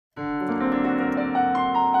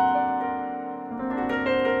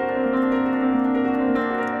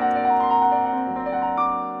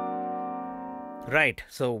Right,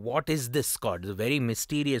 so what is this chord? It's a very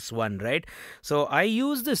mysterious one, right? So I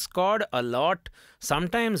use this chord a lot,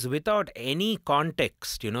 sometimes without any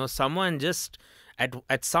context. Someone just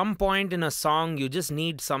at some point in a song, you just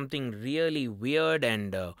need something really weird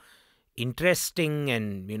and interesting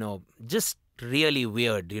and just really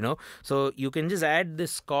weird. So you can just add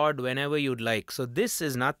this chord whenever you'd like. So this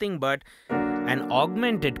is nothing but an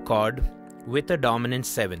augmented chord with a dominant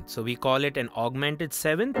 7th. So we call it an augmented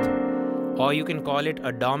 7th, or you can call it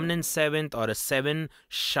a dominant 7th or a 7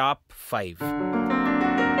 sharp 5.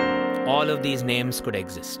 All of these names could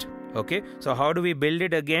exist. Okay, so how do we build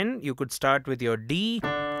it again? You could start with your D,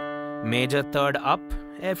 major 3rd up,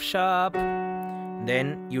 F sharp.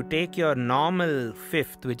 Then you take your normal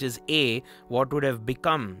 5th, which is A, what would have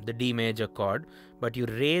become the D major chord, but you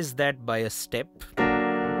raise that by a step.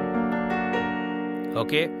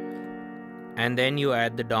 Okay, and then you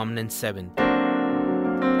add the dominant 7th.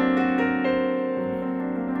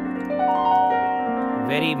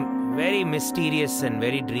 Very, very mysterious and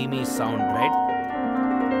very dreamy sound, right?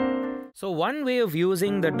 So one way of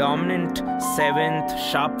using the dominant 7th,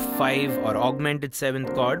 sharp 5 or augmented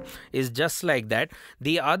 7th chord is just like that.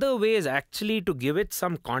 The other way is actually to give it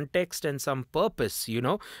some context and some purpose.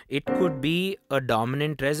 It could be a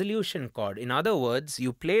dominant resolution chord. In other words,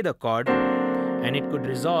 you play the chord and it could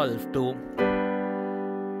resolve to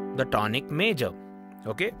the tonic major,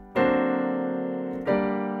 okay?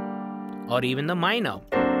 Or even the minor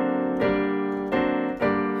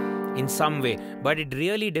in some way, but it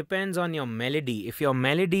really depends on your melody. If your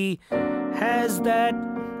melody has that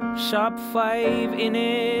sharp 5 in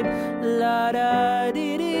it, la da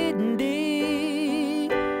di di di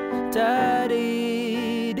da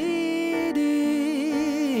di di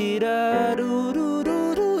di da do do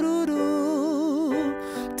do do do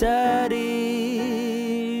da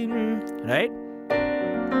di, right?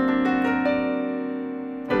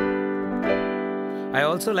 I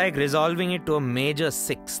also like resolving it to a major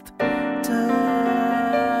 6th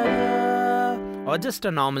or just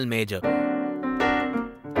a normal major.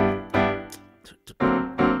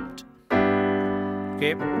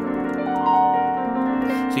 Okay.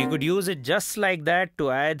 So you could use it just like that to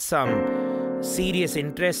add some serious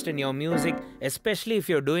interest in your music, especially if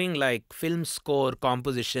you're doing like film score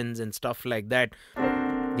compositions and stuff like that.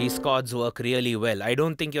 These chords work really well. I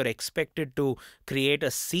don't think you're expected to create a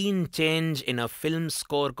scene change in a film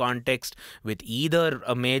score context with either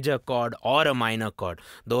a major chord or a minor chord.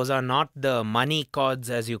 Those are not the money chords,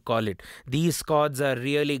 as you call it. These chords are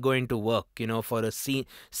really going to work, for a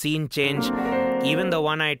scene change. Even the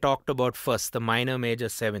one I talked about first, the minor major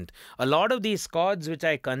 7th. A lot of these chords, which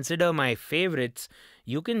I consider my favorites,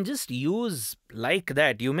 you can just use like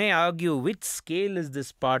that. You may argue, which scale is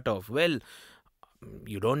this part of? Well,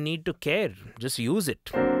 you don't need to care. Just use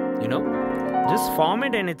it, just form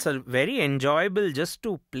it, and it's a very enjoyable just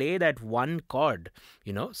to play that one chord,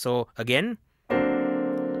 So again,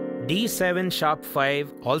 D7 sharp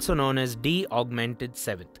 5, also known as D augmented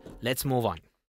 7th. Let's move on.